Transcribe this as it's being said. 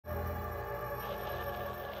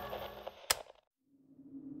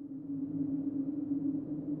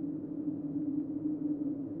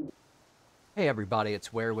Hey everybody, it's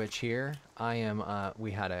WereWItch here.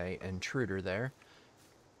 We had a intruder there.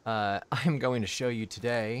 I am going to show you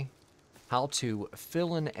today how to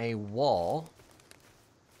fill in a wall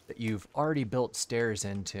that you've already built stairs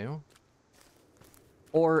into,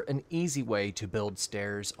 or an easy way to build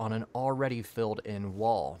stairs on an already filled in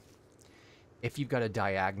wall. If you've got a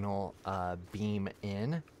diagonal beam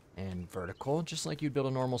in and vertical, just like you'd build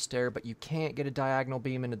a normal stair, but you can't get a diagonal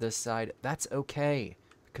beam into this side, that's okay,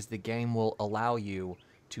 because the game will allow you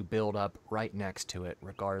to build up right next to it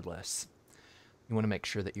regardless. You want to make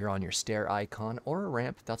sure that you're on your stair icon or a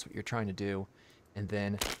ramp, if that's what you're trying to do, and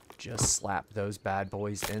then just slap those bad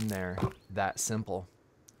boys in there. That simple,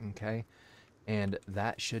 okay? And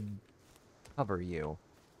that should cover you.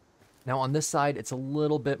 Now on this side, it's a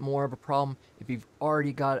little bit more of a problem. If you've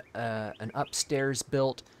already got an upstairs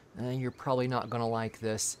built, you're probably not going to like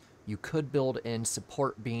this. You could build in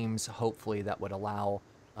support beams, hopefully that would allow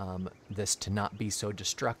this to not be so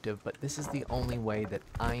destructive, but this is the only way that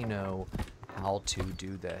I know how to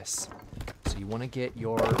do this. So you want to get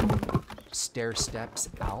your stair steps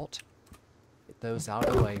out. Get those out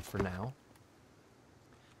of the way for now.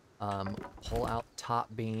 Pull out top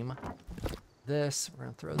beam. This, we're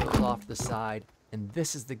going to throw those off to the side, and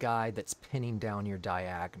this is the guy that's pinning down your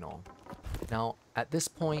diagonal. Now, at this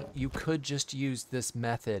point, you could just use this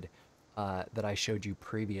method that I showed you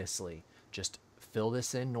previously. Just fill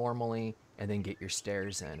this in normally, and then get your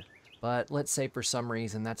stairs in. But let's say for some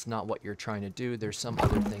reason that's not what you're trying to do. There's some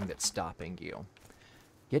other thing that's stopping you.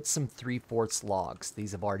 Get some 3/4 logs.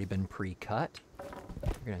 These have already been pre-cut.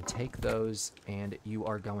 You're going to take those, and you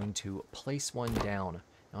are going to place one down.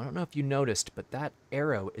 Now, I don't know if you noticed, but that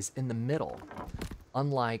arrow is in the middle.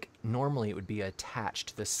 Unlike normally it would be attached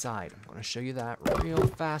to the side. I'm going to show you that real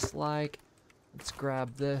fast like. Let's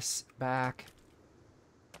grab this back.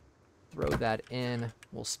 Throw that in.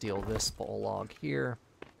 We'll steal this full log here.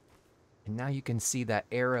 And now you can see that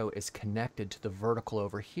arrow is connected to the vertical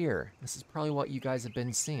over here. This is probably what you guys have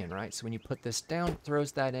been seeing, right? So when you put this down, it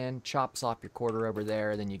throws that in, chops off your quarter over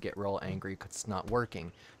there, then you get real angry because it's not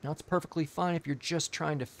working. Now it's perfectly fine if you're just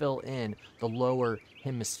trying to fill in the lower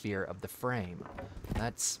hemisphere of the frame.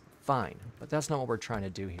 That's fine, but that's not what we're trying to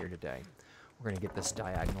do here today. We're going to get this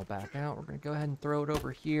diagonal back out. We're going to go ahead and throw it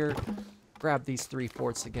over here. Grab these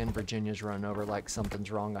 3/4 again. Virginia's running over like something's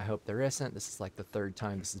wrong. I hope there isn't. This is like the third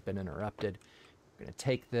time this has been interrupted. We're going to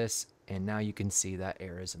take this, and now you can see that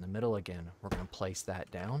arrow's in the middle again. We're going to place that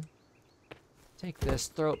down. Take this,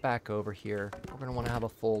 throw it back over here. We're going to want to have a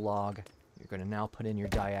full log. You're going to now put in your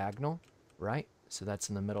diagonal, right? So that's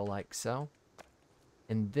in the middle like so.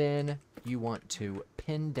 And then you want to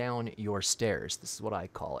pin down your stairs. This is what I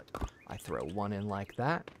call it. I throw one in like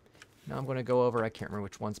that. Now I'm going to go over, I can't remember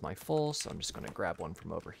which one's my full, so I'm just going to grab one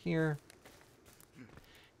from over here.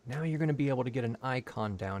 Now you're going to be able to get an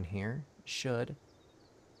icon down here. Should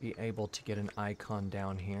be able to get an icon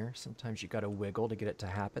down here. Sometimes you got to wiggle to get it to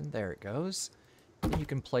happen. There it goes. And you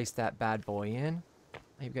can place that bad boy in.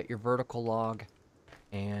 Now you've got your vertical log,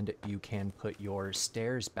 and you can put your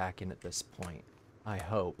stairs back in at this point. I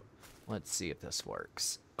hope. Let's see if this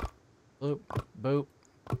works. Boop, boop,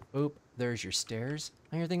 boop. There's your stairs.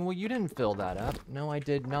 Now you're thinking, well, you didn't fill that up. No, I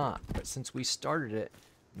did not. But since we started it,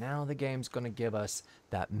 now the game's going to give us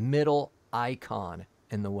that middle icon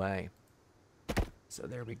in the way. So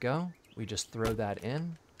there we go. We just throw that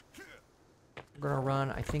in. We're going to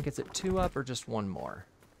run, I think it's at 2 up or just 1 more.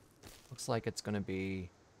 Looks like it's going to be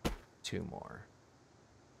 2 more.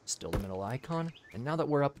 Still the middle icon. And now that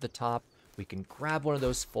we're up at the top, we can grab one of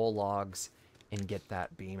those full logs and get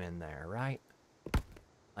that beam in there, right?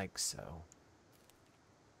 Like so.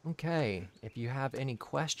 Okay, if you have any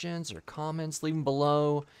questions or comments, leave them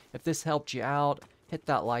below. If this helped you out, hit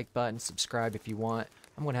that like button, subscribe if you want.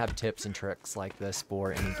 I'm going to have tips and tricks like this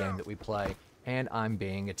for any game that we play, and I'm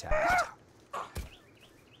being attacked.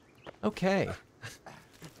 Okay.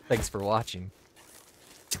 Thanks for watching.